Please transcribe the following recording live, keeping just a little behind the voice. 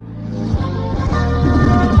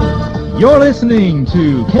You're listening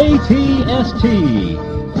to KTST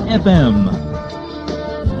FM,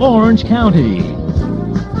 Orange County.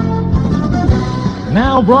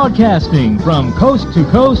 Now broadcasting from coast to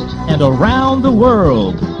coast and around the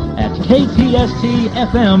world at KTSTFM.com.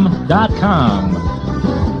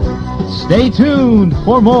 Stay tuned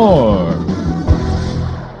for more.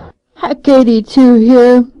 Hek82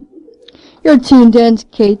 here. You're tuned in to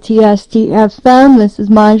KTST FM. This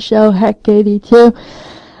is my show, Hek82.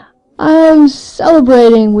 I'm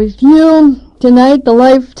celebrating with you tonight the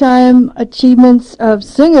lifetime achievements of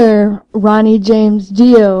singer Ronnie James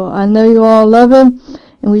Dio. I know you all love him,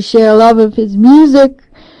 and we share a love of his music.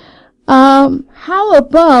 How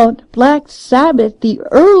about Black Sabbath, the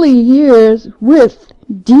early years with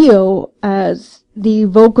Dio as the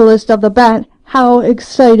vocalist of the band? How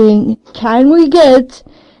exciting can we get?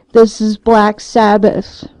 This is Black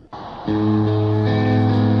Sabbath.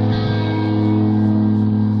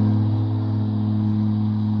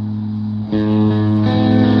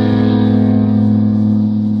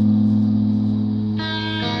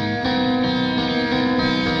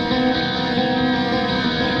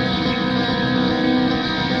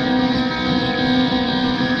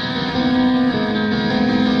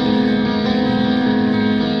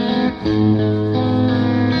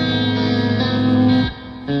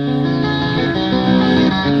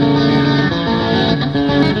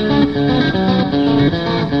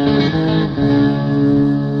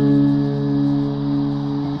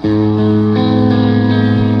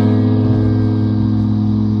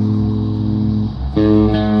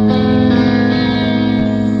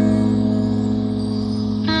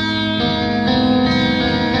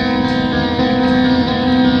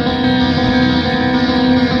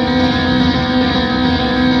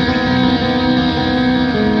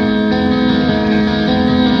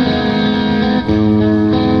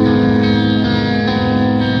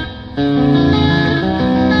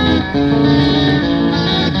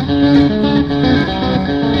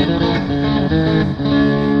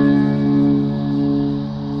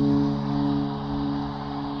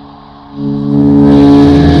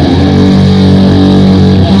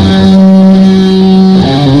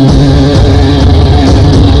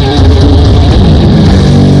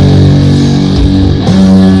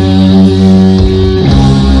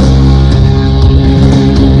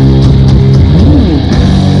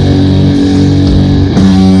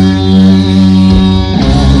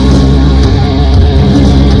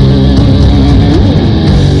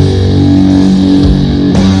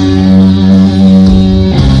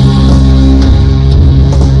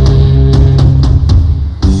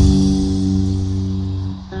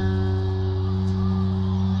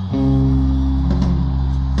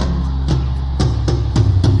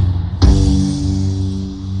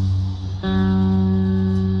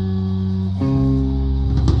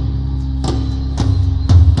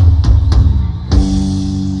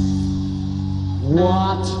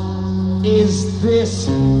 What is this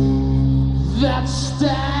that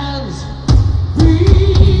stands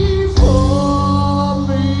before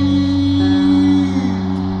me?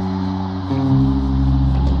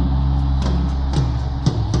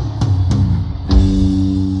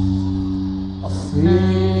 A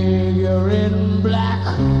figure in black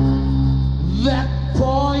that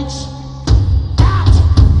points at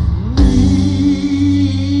me.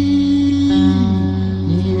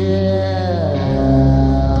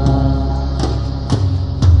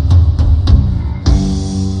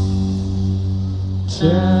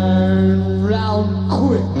 Turn round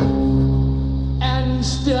quick and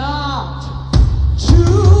start to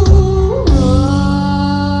run.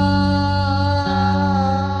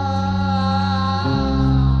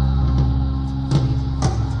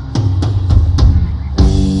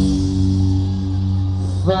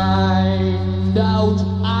 Find out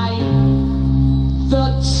I'm the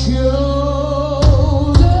chosen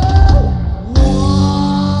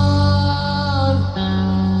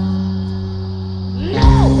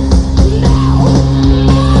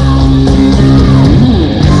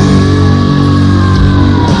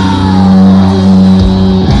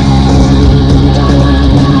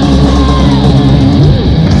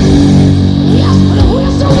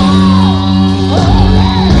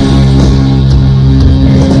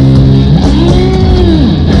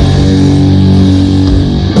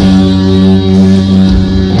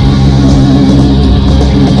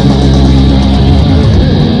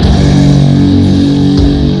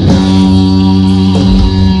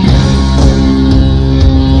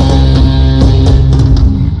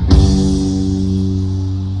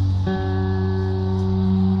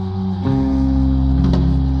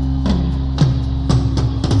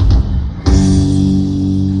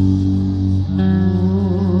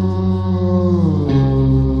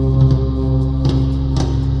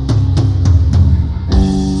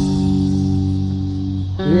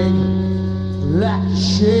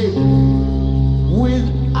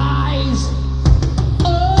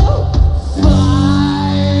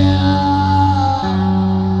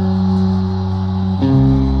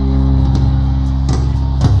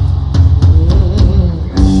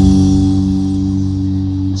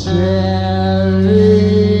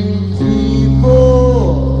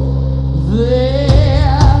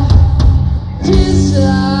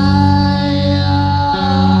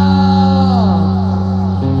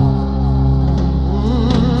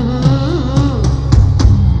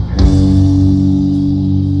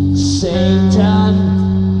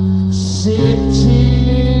Satan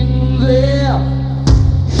sitting there,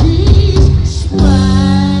 he's smiling.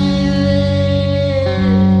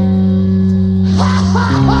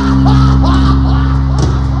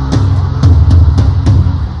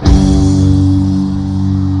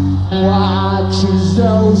 Watch as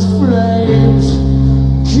those flames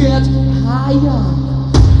get higher.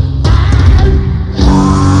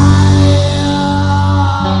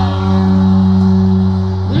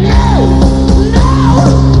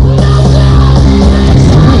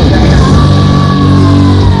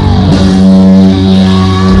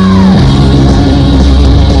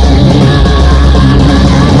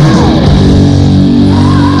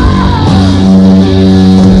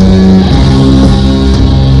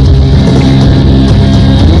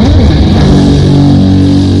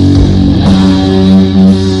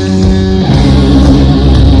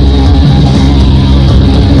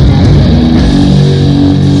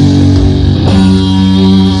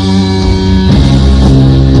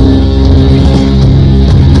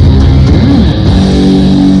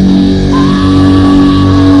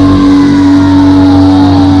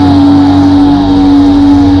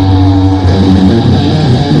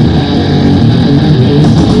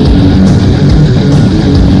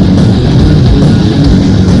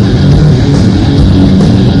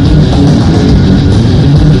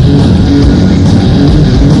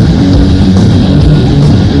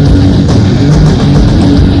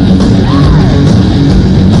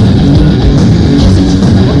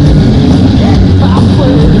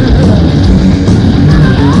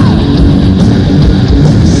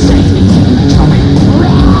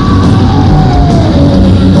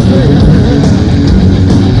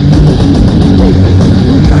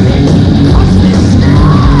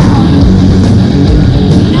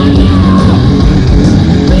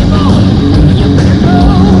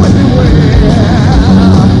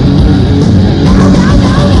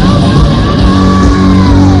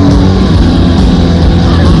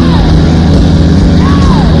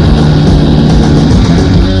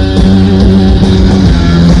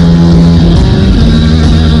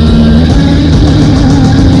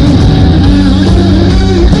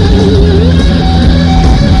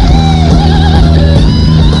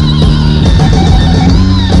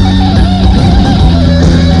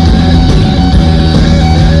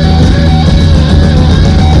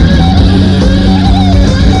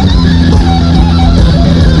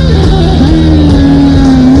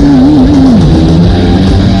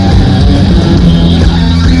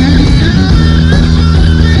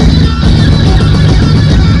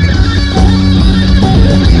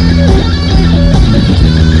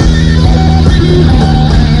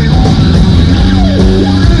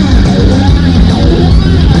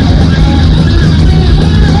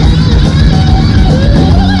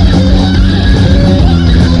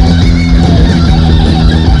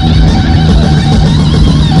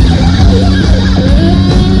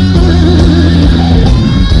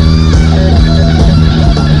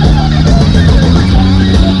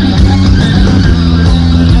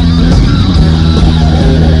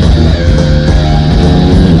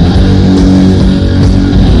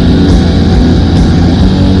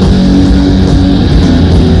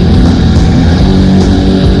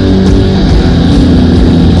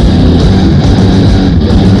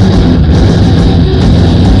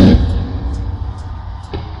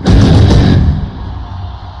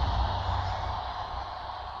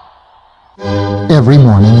 Every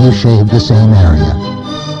morning you shave the same area,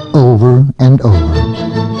 over and over,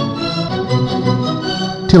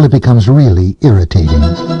 till it becomes really irritating.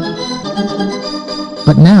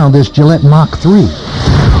 But now there's Gillette Mach 3.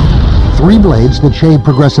 3 blades that shave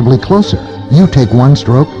progressively closer. You take 1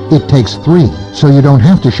 stroke, it takes 3, so you don't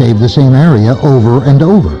have to shave the same area over and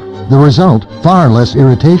over. The result, far less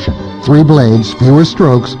irritation. 3 blades, fewer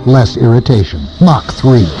strokes, less irritation. Mach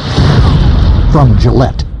 3. From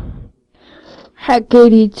Gillette.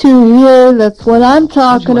 Hek82 here, that's what I'm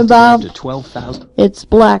talking about. It's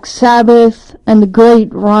Black Sabbath and the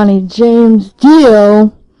great Ronnie James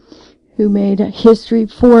Dio, who made history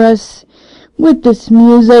for us with this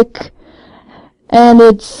music, and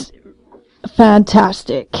it's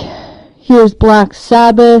fantastic. Here's Black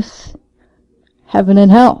Sabbath, Heaven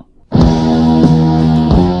and Hell.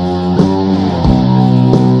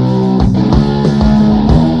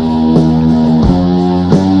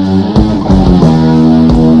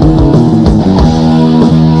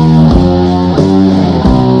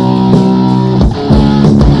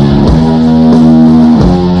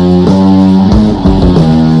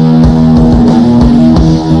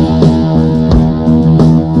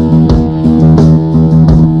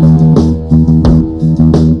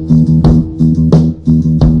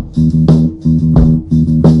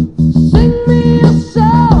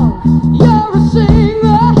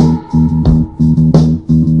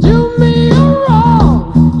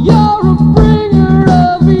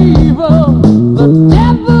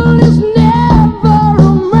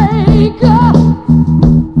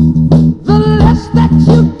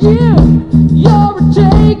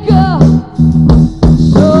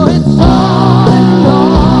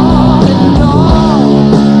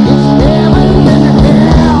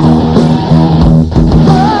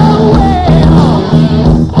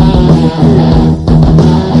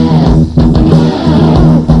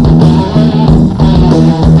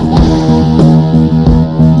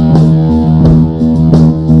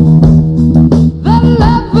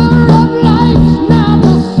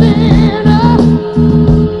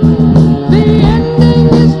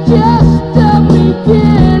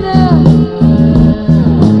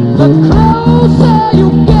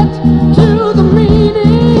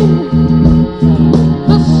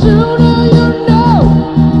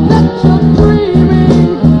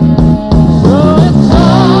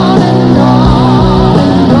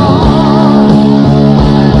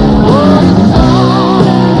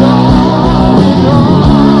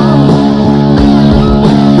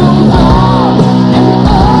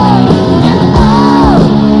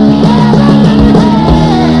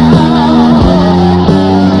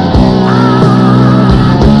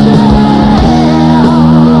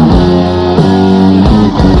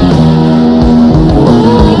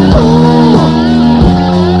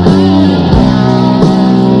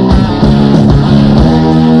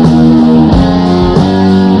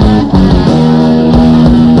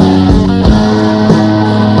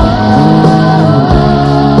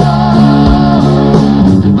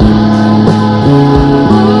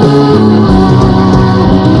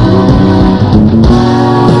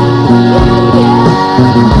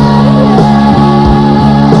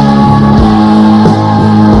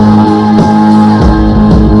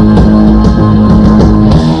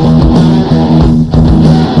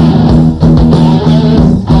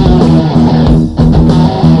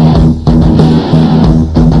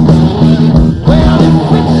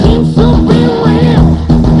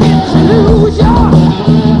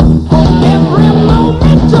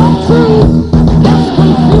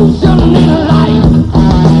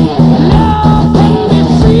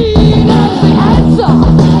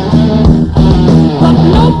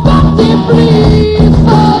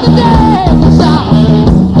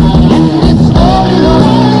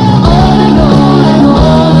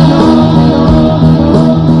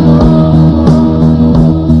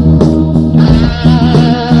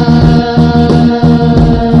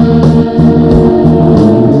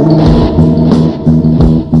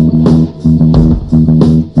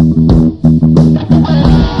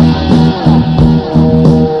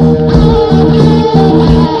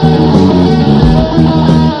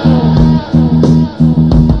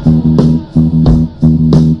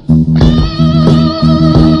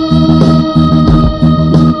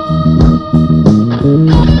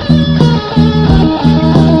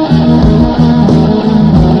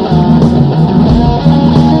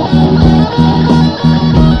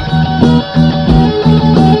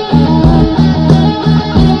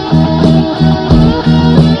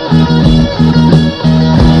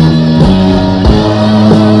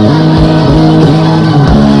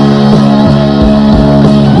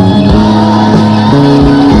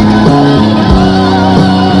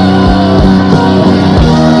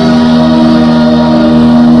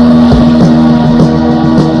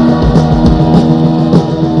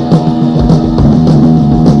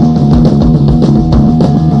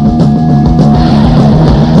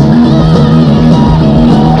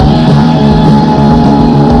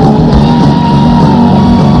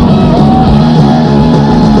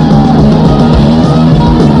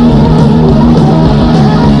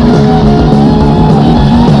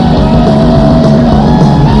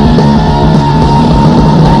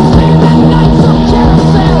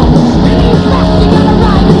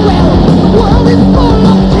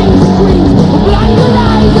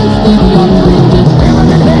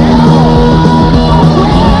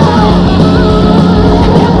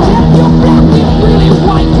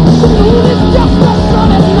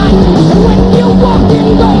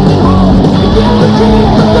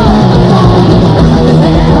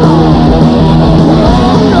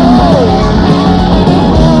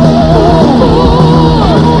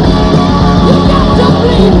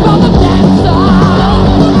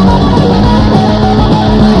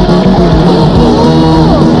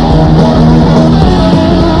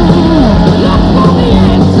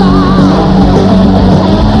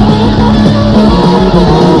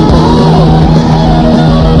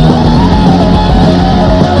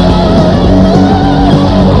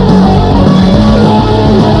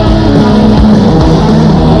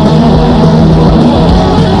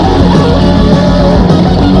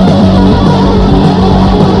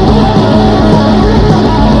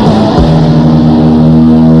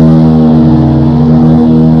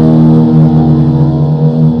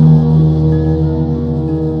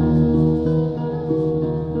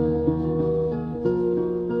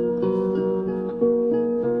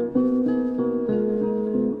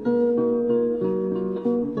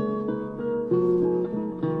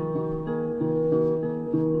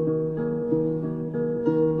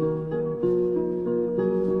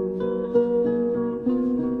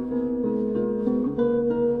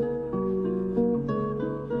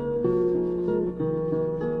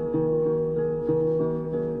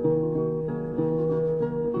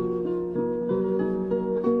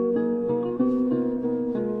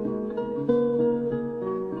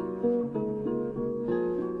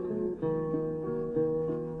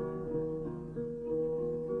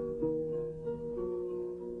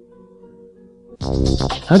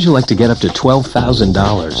 How'd you like to get up to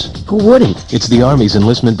 $12,000? Who wouldn't? It's the Army's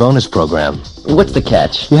enlistment bonus program. What's the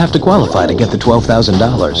catch? You have to qualify to get the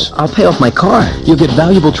 $12,000. I'll pay off my car. You'll get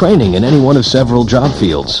valuable training in any one of several job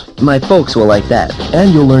fields. My folks will like that.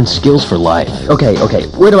 And you'll learn skills for life. Okay.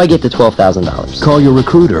 Where do I get the $12,000? Call your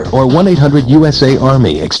recruiter or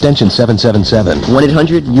 1-800-USA-ARMY, extension 777.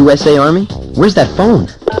 1-800-USA-ARMY? Where's that phone?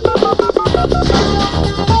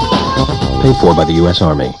 Paid for by the U.S.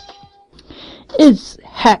 Army. It's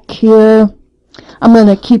Hek here. I'm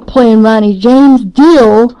gonna keep playing Ronnie James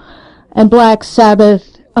Dio and Black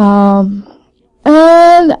Sabbath. And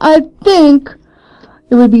I think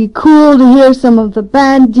it would be cool to hear some of the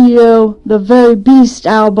band Dio, the Very Beast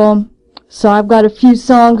album. So I've got a few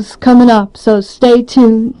songs coming up, so stay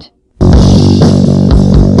tuned.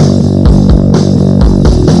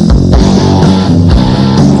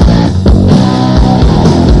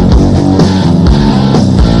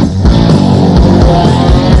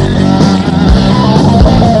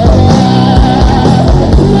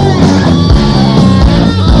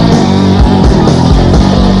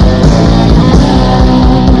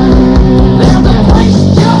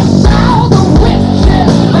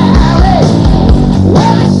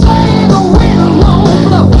 Where they say the wind won't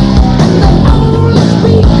blow.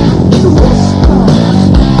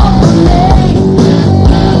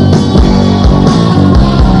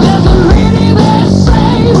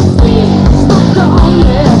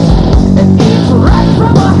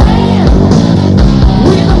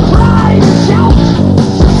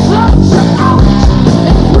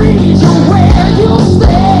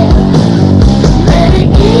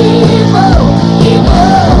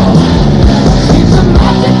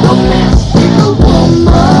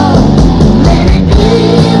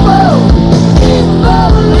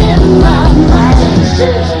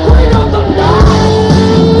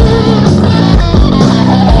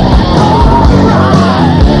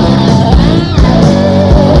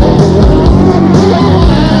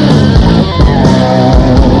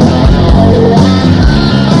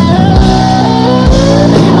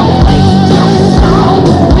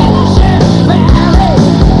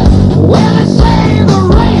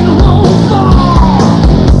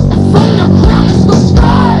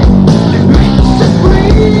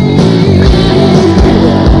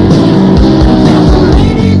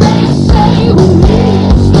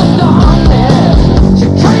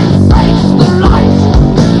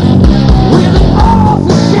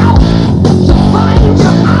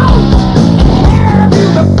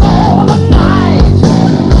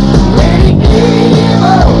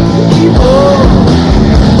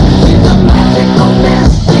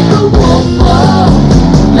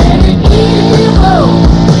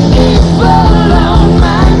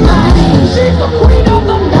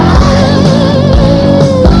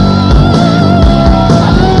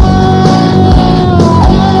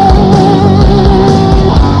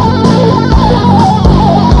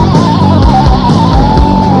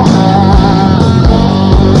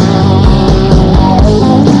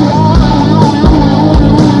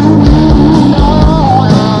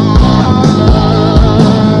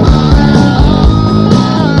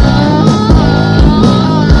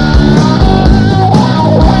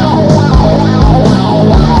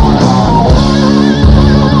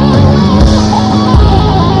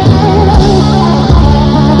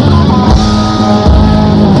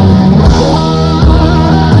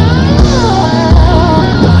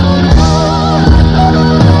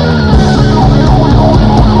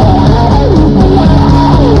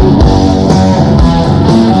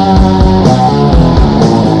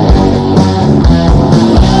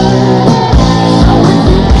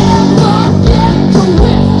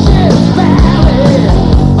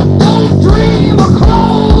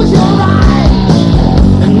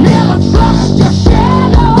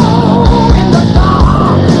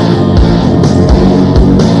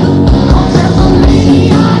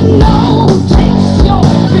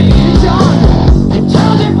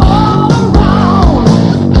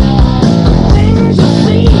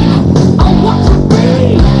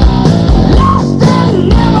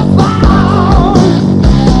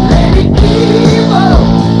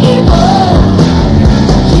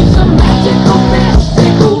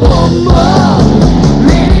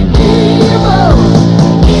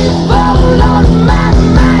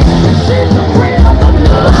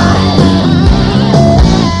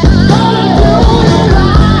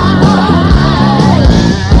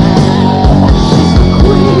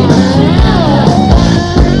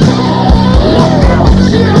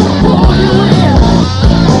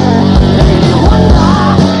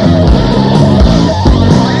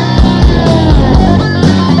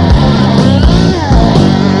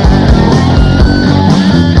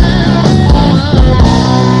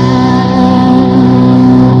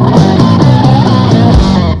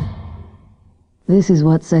 This is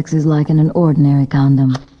what sex is like in an ordinary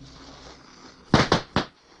condom.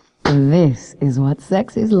 This is what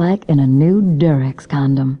sex is like in a new Durex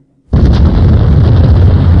condom. See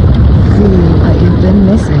what you've been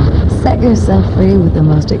missing. Set yourself free with the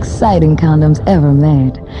most exciting condoms ever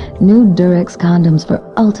made. New Durex condoms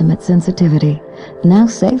for ultimate sensitivity. Now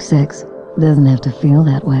safe sex doesn't have to feel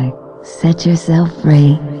that way. Set yourself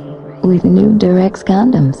free with new Durex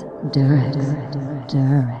condoms. Durex.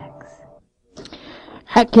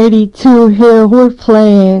 Hek82 here. We're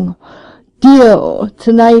playing Dio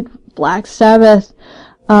tonight. Black Sabbath.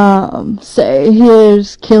 Say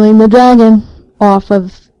here's Killing the Dragon off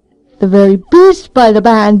of The Very Beast by the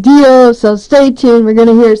band Dio. So stay tuned. We're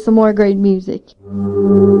gonna hear some more great music.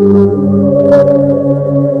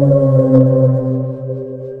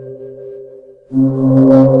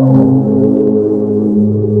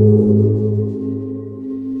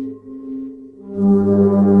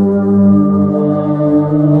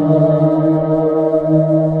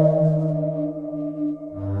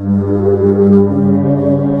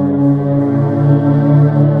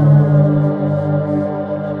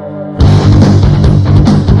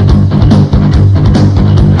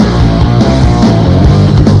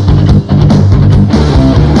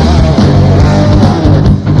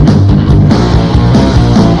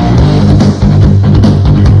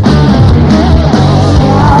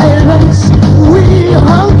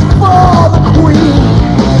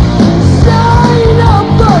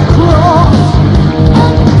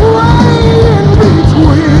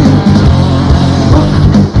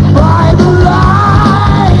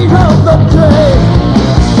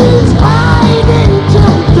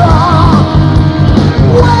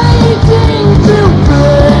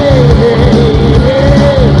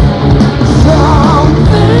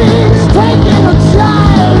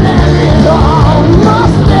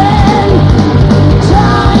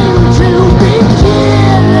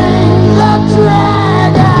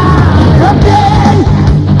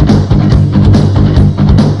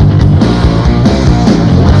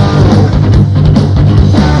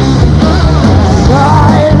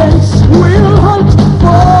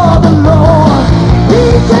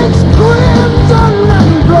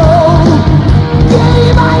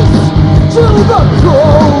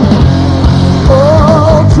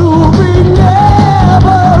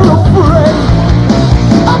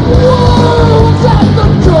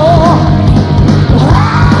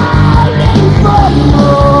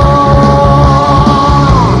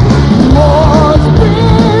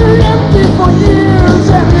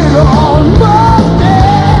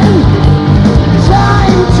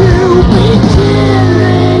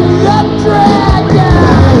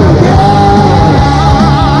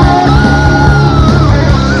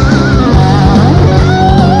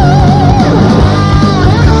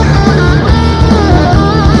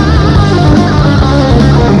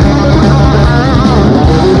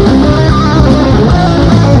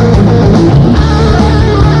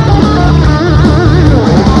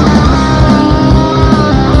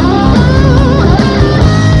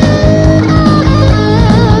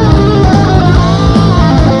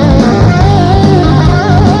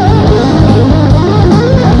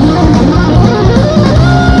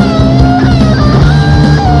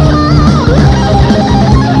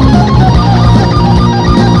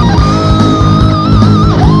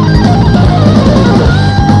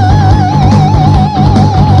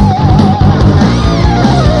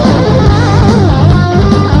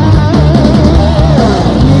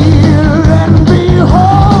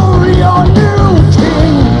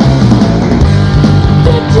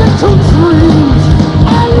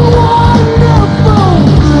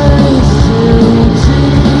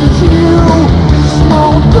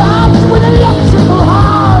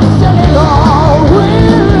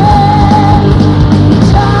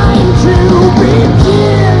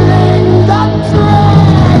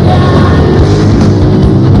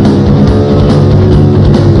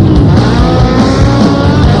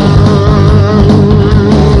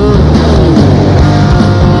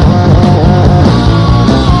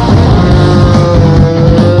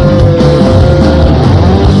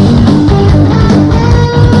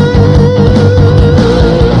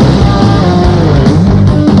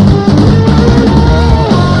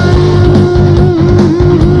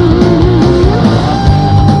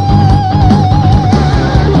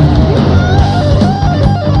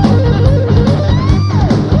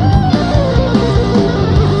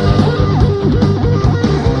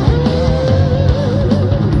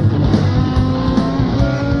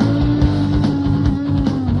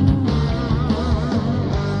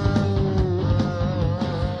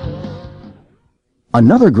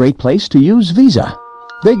 Another great place to use Visa.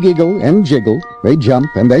 They giggle and jiggle, they jump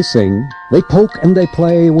and they sing, they poke and they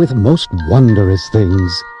play with most wondrous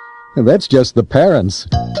things. And that's just the parents.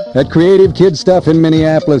 At Creative Kid Stuff in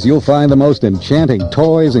Minneapolis, you'll find the most enchanting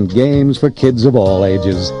toys and games for kids of all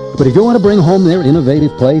ages. But if you want to bring home their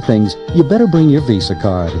innovative playthings, you better bring your Visa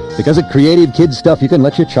card. Because at Creative Kid Stuff, you can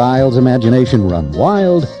let your child's imagination run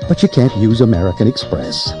wild, but you can't use American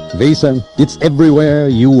Express. Visa, it's everywhere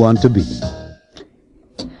you want to be.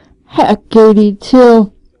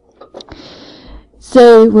 Hek82.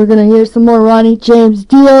 So we're going to hear some more Ronnie James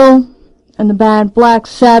Dio and the band Black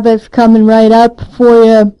Sabbath coming right up for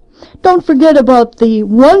you. Don't forget about the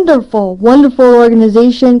wonderful, wonderful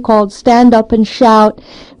organization called Stand Up and Shout,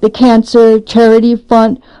 the Cancer Charity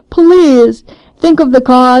Fund. Please think of the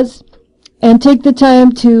cause and take the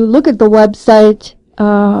time to look at the website,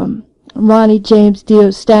 Ronnie James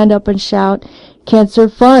Dio Stand Up and Shout Cancer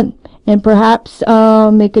Fund, and perhaps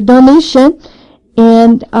make a donation,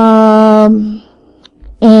 and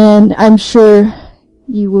I'm sure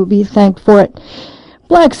you will be thanked for it.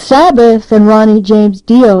 Black Sabbath and Ronnie James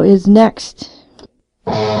Dio is next.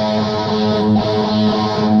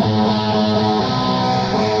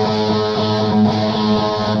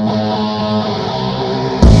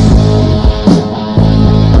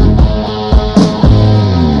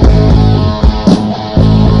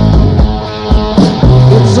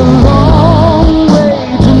 It's a long way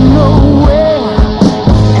to nowhere,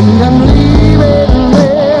 and I'm leaving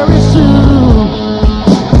very soon.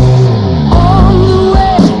 On the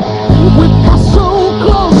way, we pass so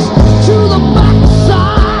close to the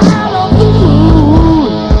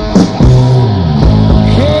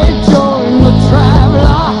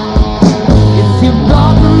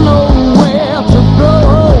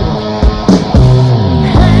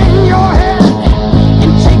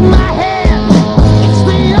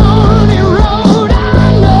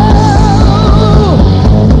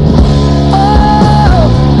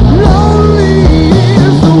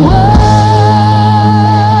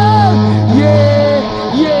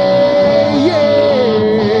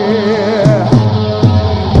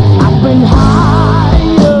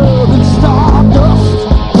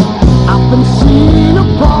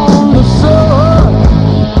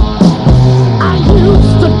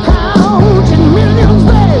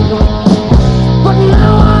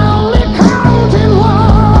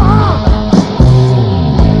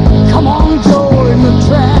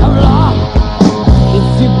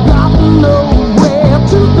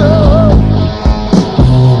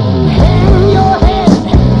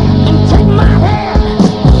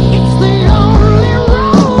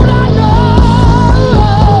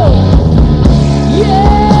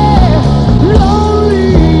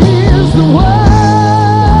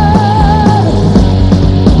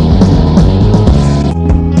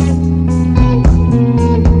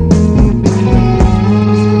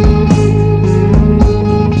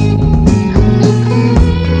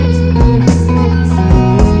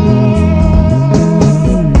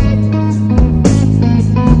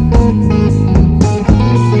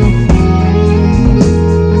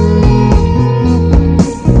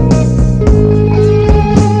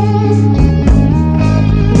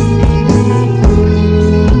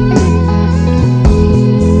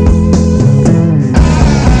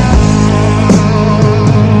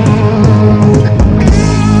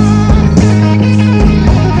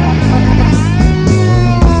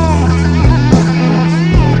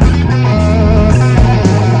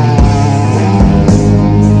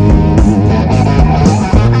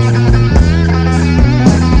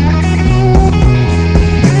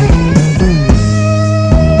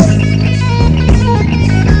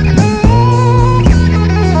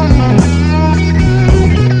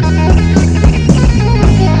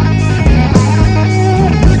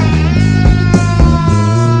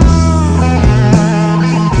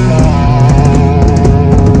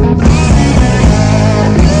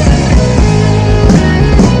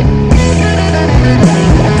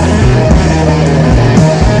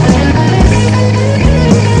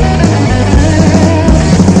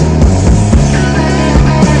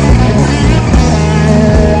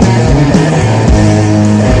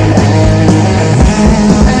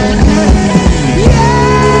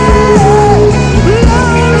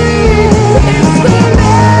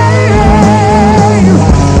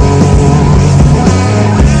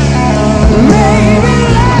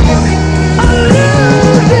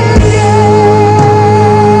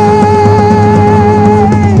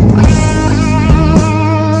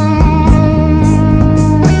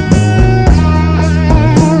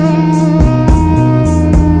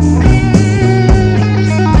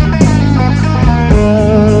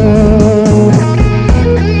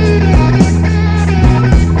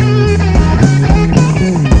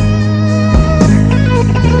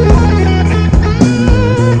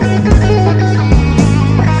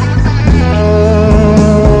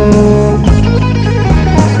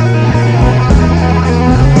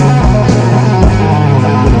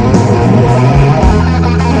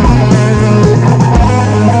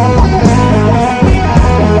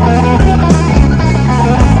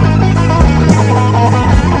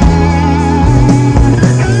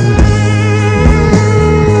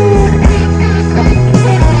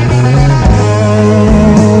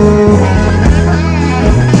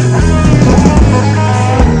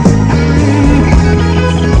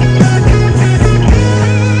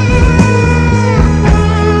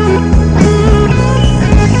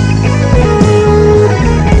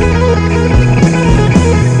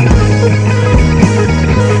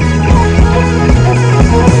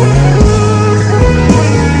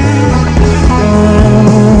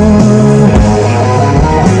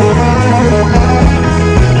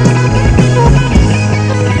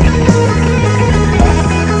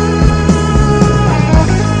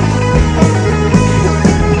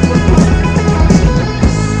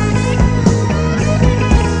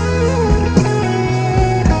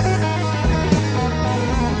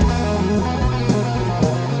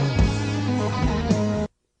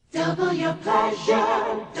Double your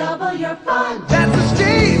pleasure, double your fun. That's the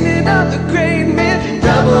statement of the great mint.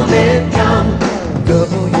 Double mint gum.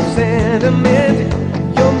 Double your sentiment,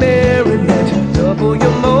 your merriment. Double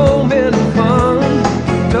your moment of fun.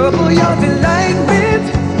 Double your delightment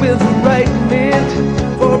with the right mint.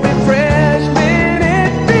 For refreshment,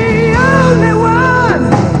 it's the only one.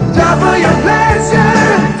 Double your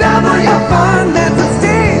pleasure, double your fun. That's the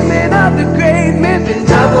statement of the great mint. And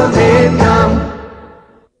double mint gum.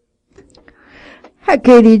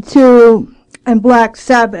 Hek82 and Black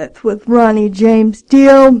Sabbath with Ronnie James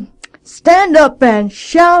Dio. Stand up and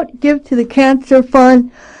shout. Give to the Cancer Fund.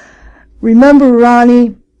 Remember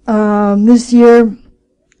Ronnie. This year,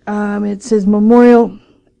 it's his memorial.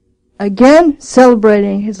 Again,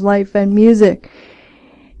 celebrating his life and music.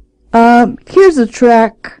 Here's a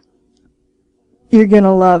track you're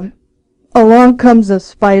gonna love. Along Comes a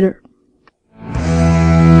Spider.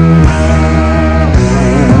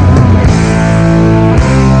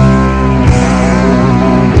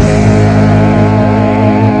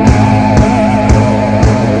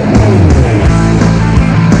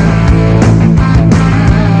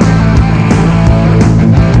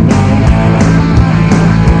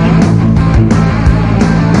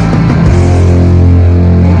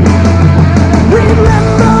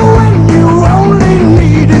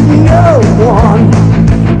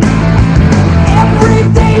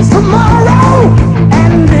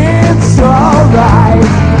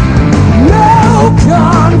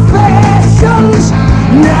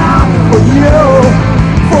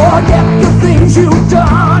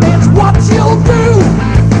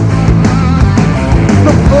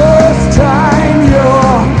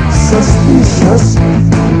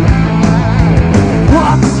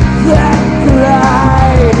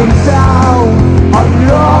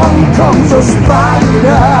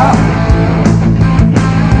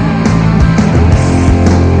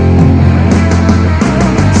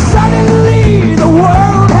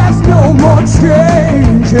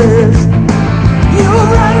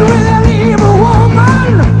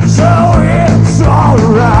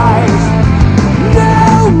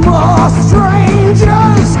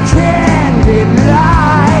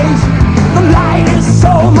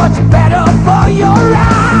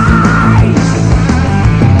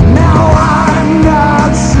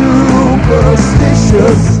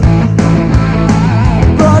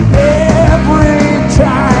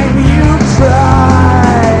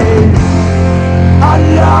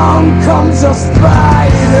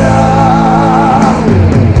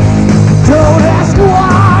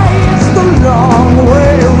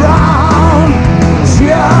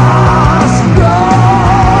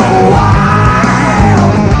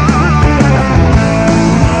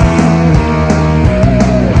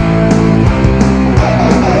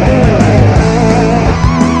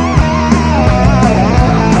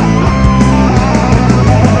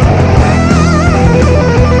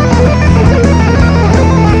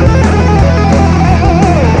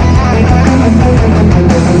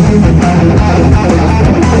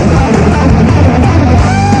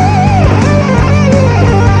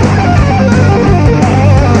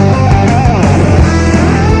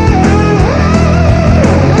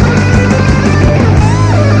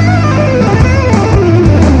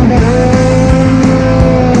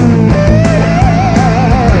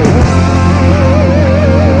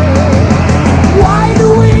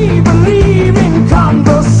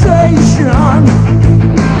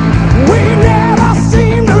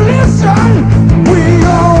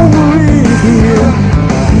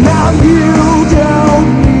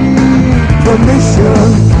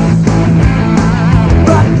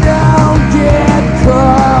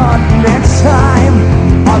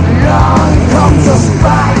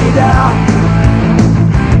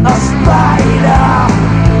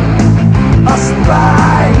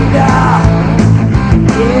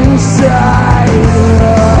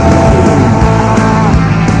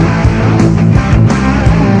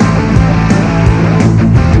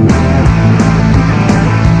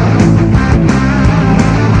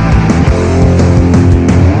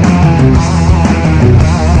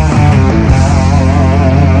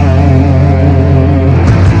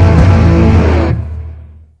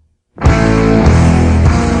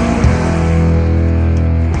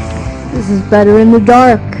 Better in the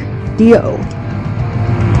Dark, Dio.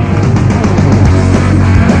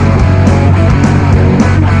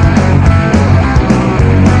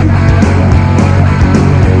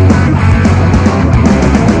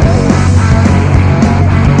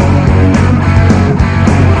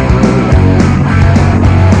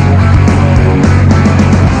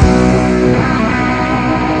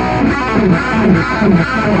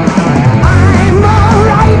 I'm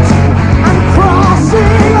alright, I'm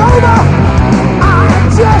crossing over.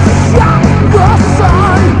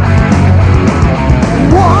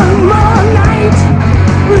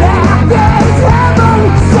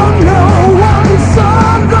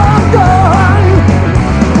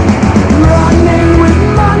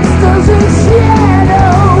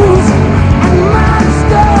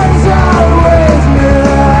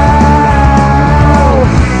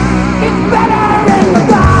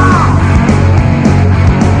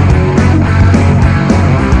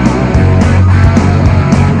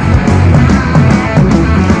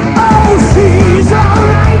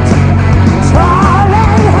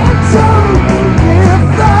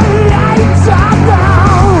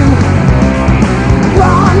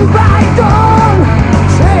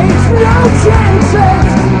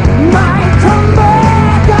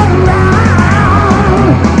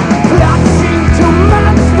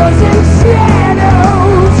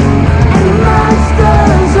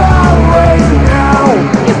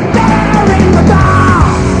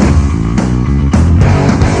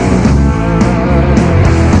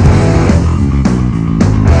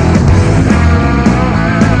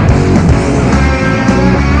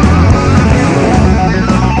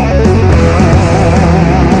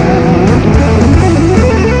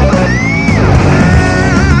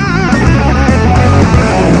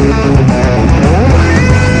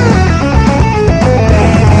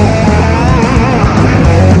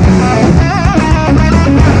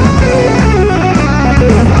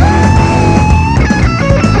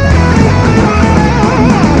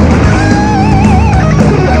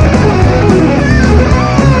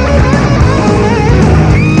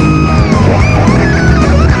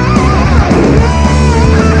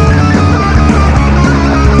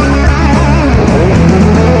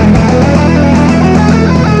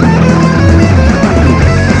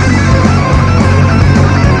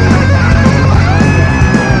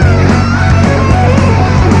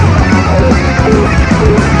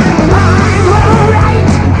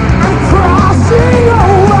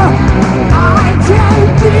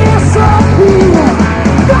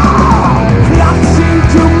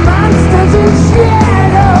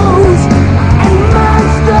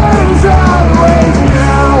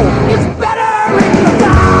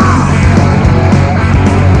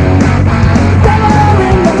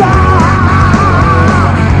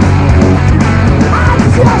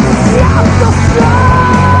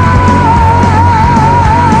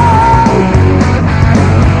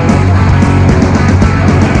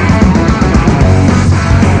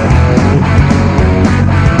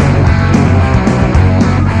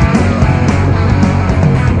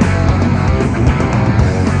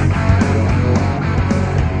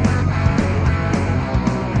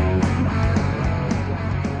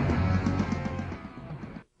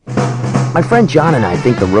 My friend John and I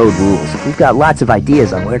think the road rules. We've got lots of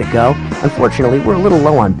ideas on where to go. Unfortunately, we're a little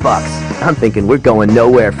low on bucks. I'm thinking we're going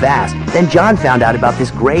nowhere fast. Then John found out about this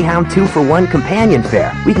Greyhound 2-for-1 companion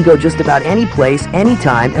fare. We can go just about any place,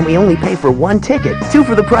 anytime, and we only pay for one ticket. 2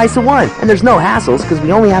 for the price of 1. And there's no hassles because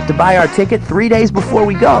we only have to buy our ticket 3 days before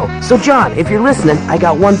we go. So John, if you're listening, I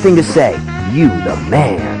got one thing to say. You the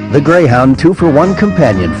man. The Greyhound 2-for-1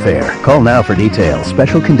 companion fare. Call now for details.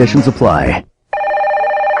 Special conditions apply.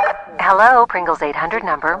 Hello, Pringles 800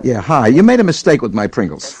 number. Yeah, hi. You made a mistake with my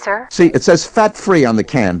Pringles. Sir? See, it says fat-free on the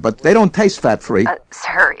can, but they don't taste fat-free.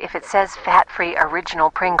 Sir, if it says fat-free original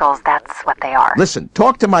Pringles, that's what they are. Listen,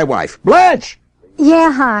 talk to my wife. Blanche!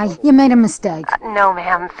 Yeah, hi. You made a mistake. No,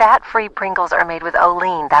 ma'am. Fat-free Pringles are made with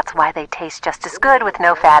Olean. That's why they taste just as good with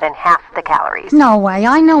no fat and half the calories. No way.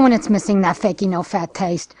 I know when it's missing that fakey no-fat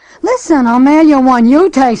taste. Listen, I'll mail you one. You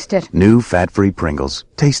taste it. New fat-free Pringles.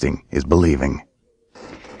 Tasting is believing.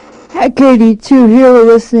 Hek82 here. We're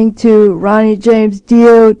listening to Ronnie James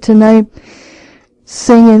Dio tonight,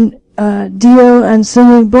 singing Dio and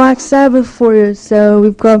singing Black Sabbath for you. So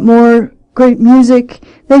we've got more great music.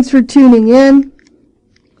 Thanks for tuning in.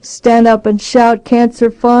 Stand Up and Shout Cancer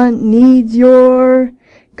Fund needs your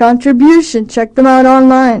contribution. Check them out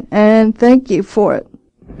online, and thank you for it.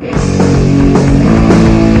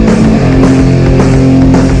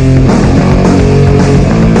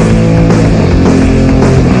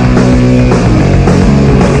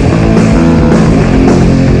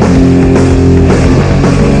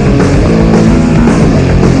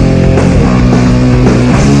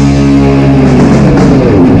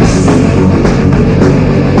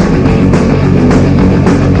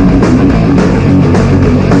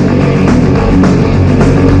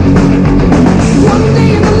 One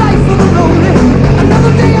day in the life of a lonely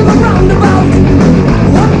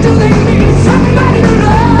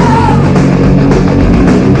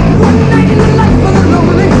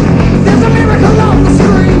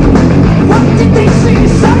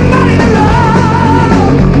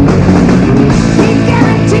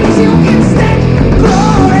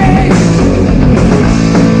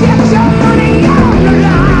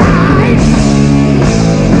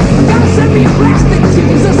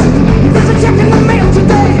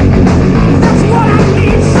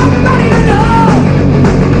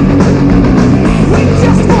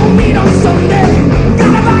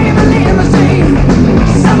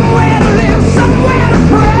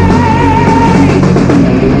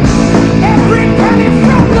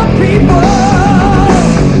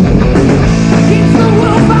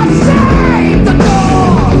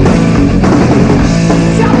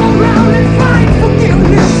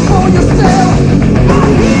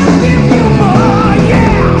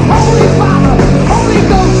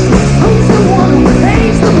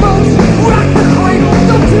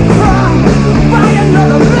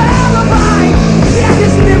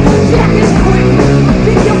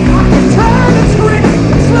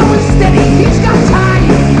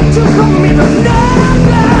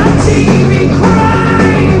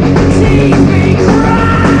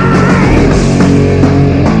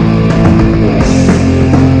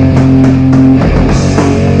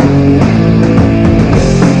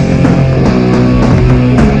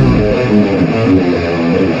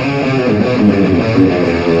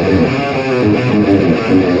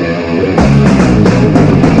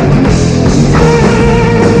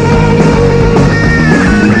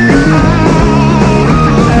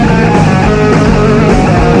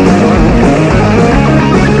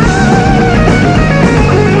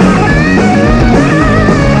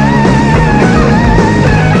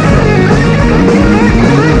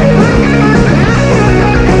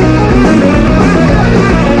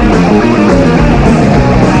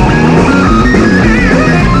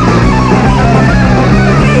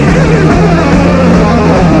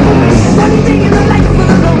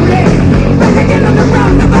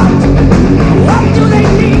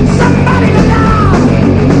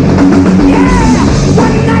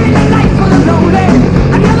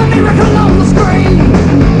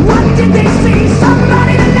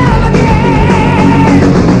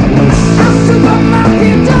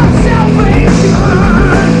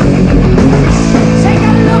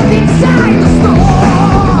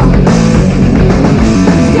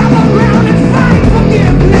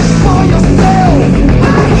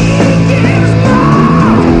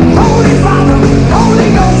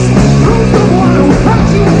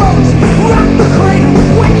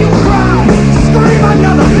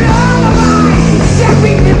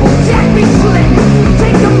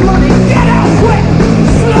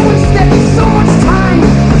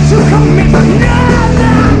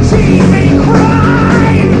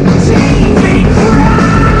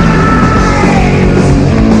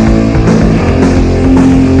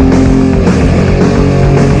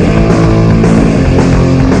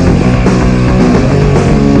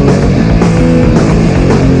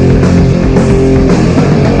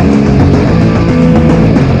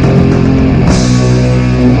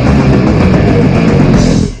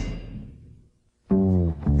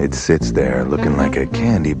It sits there looking like a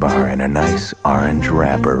candy bar in a nice orange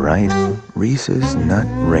wrapper, right? Reese's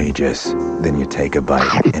Nutrageous. Then you take a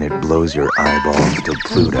bite and it blows your eyeballs to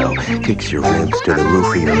Pluto, kicks your ribs to the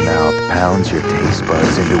roof of your mouth, pounds your taste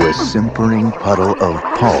buds into a simpering puddle of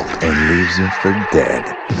pulp and leaves you for dead.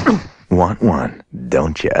 Want one,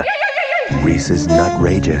 don't ya? Reese's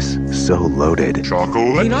Nutrageous. So loaded.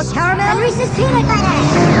 Chocolate. Peanut caramel. Reese's peanut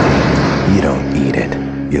butter. You don't eat it.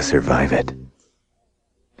 You survive it.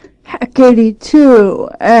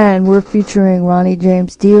 Hek82, and we're featuring Ronnie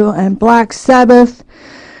James Dio and Black Sabbath.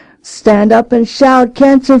 Stand Up and Shout,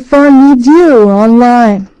 Cancer Fund Needs You,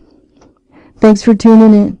 online. Thanks for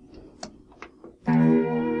tuning in.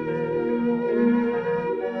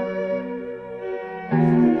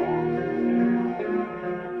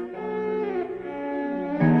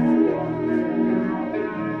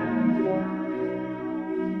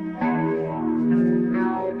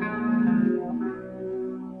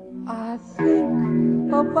 I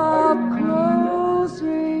think about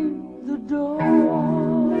closing the door,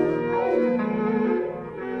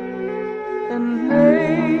 and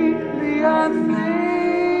lately I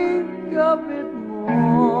think of it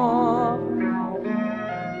more.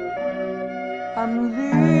 I'm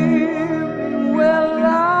living well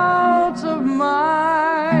out of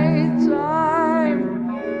my time.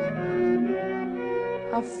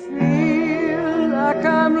 I feel like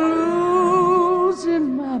I'm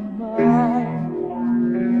losing my mind.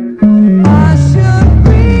 I should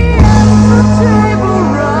be at the table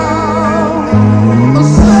round, the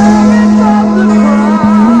servant of the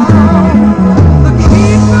crown, the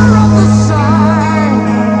keeper of the sign,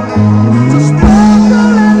 to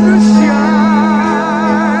sparkle and to shine.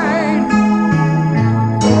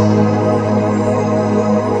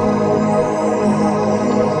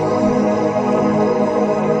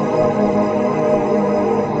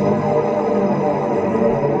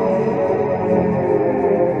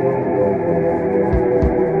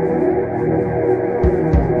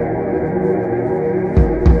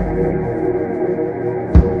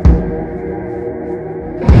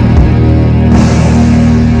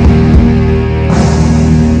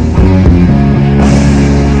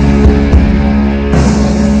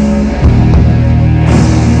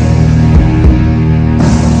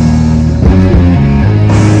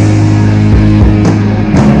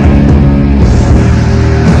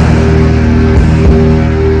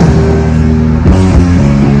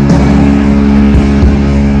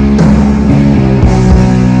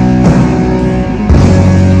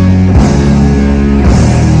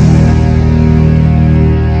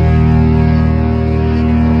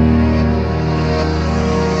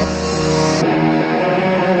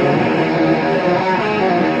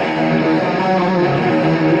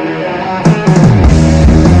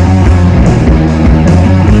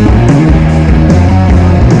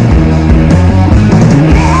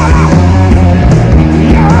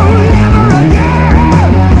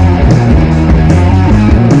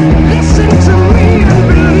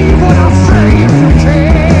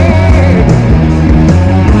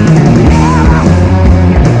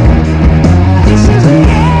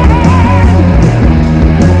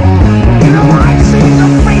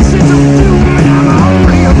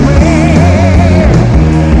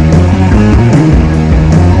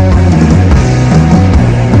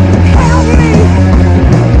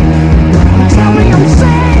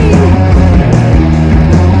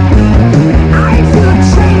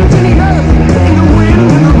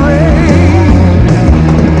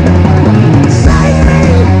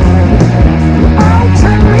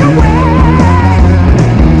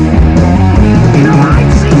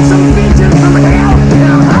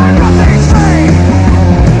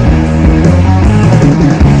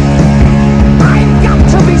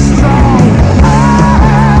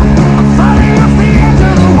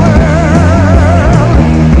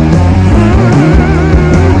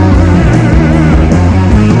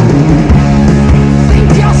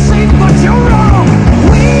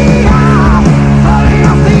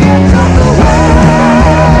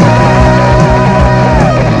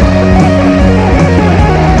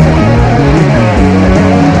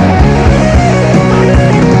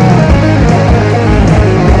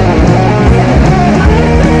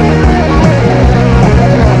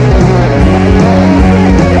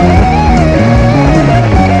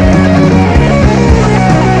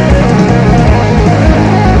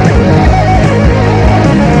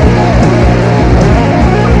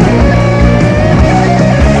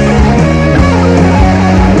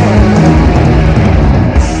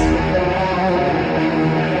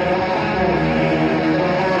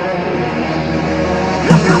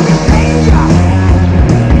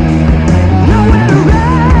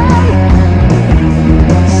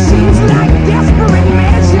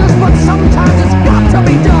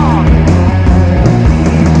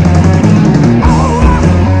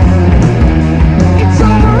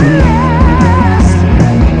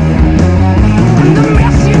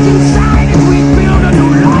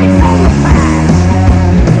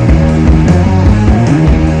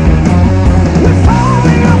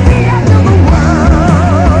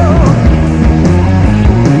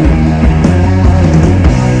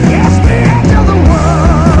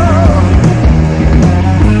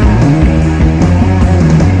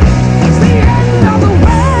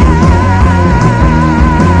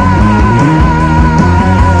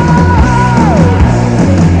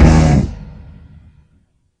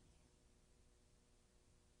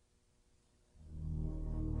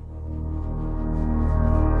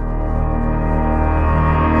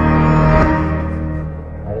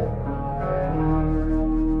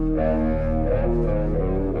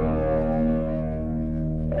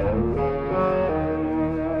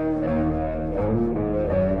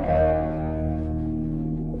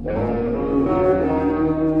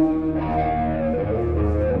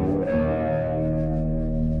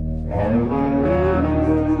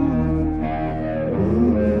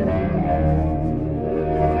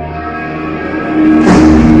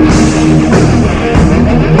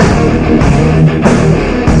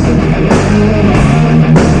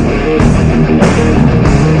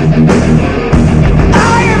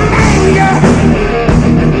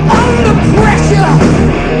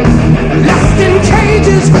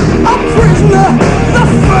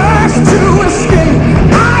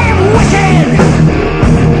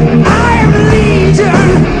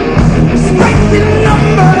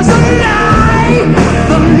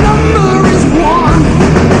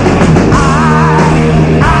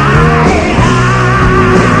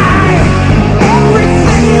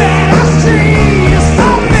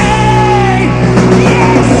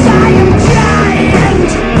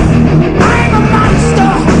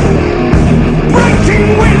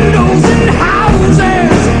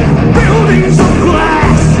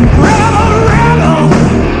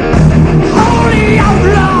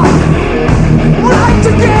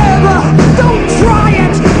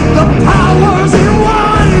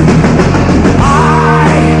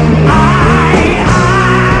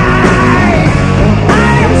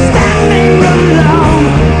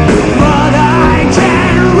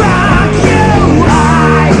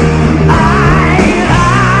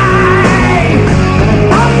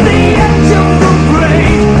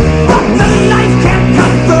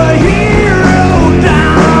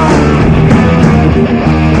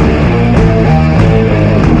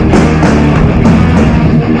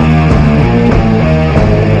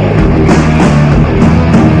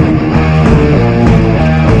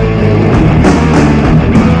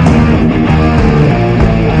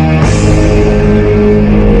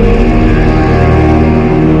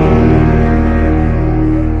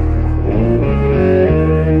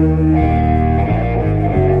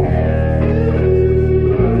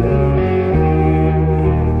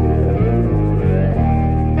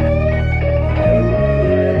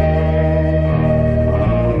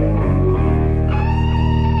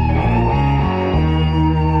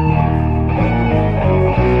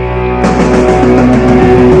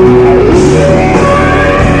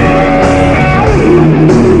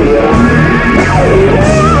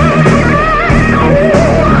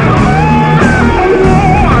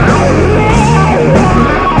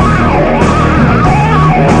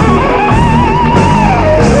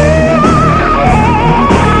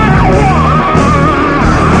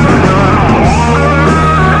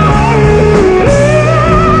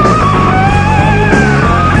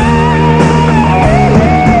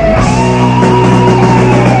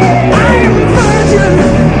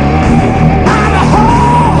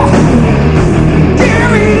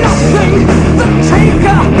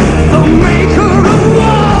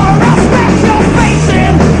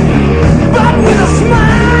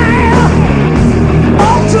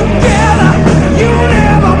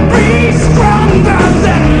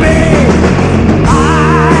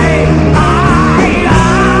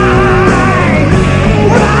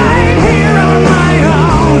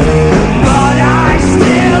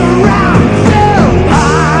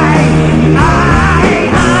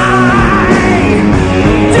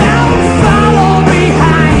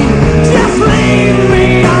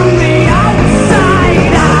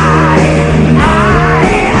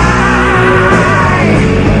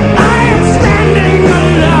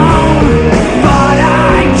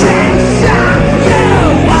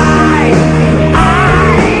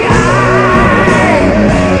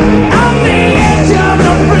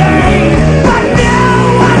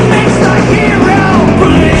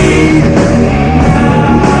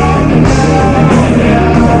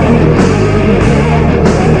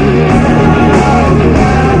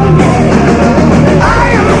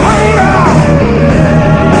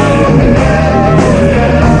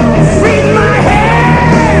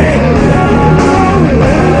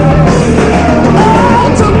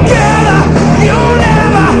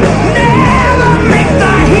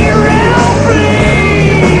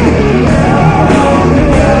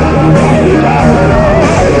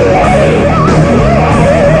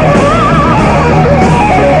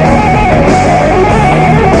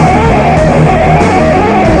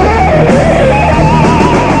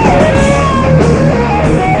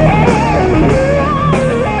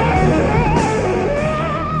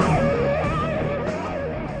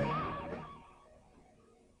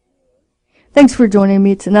 Thanks for joining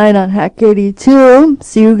me tonight on Hek82.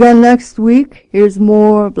 See you again next week. Here's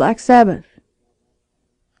more Black Sabbath.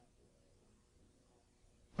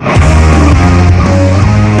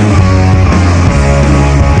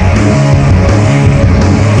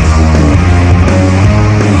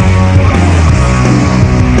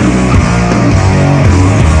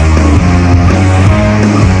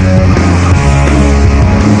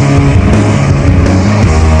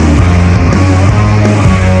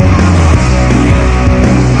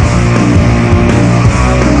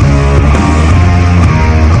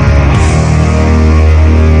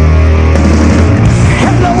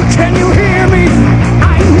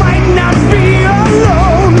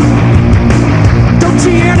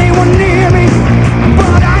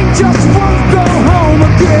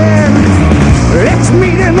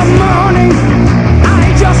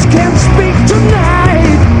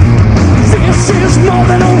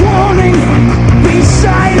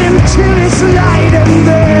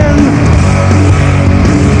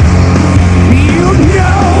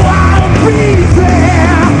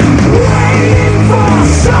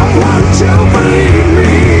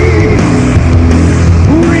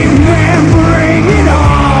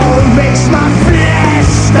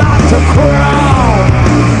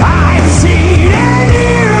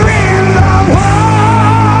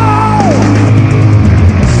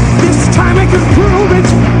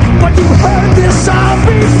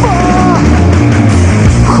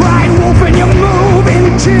 Cry wolf and you move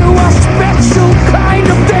into a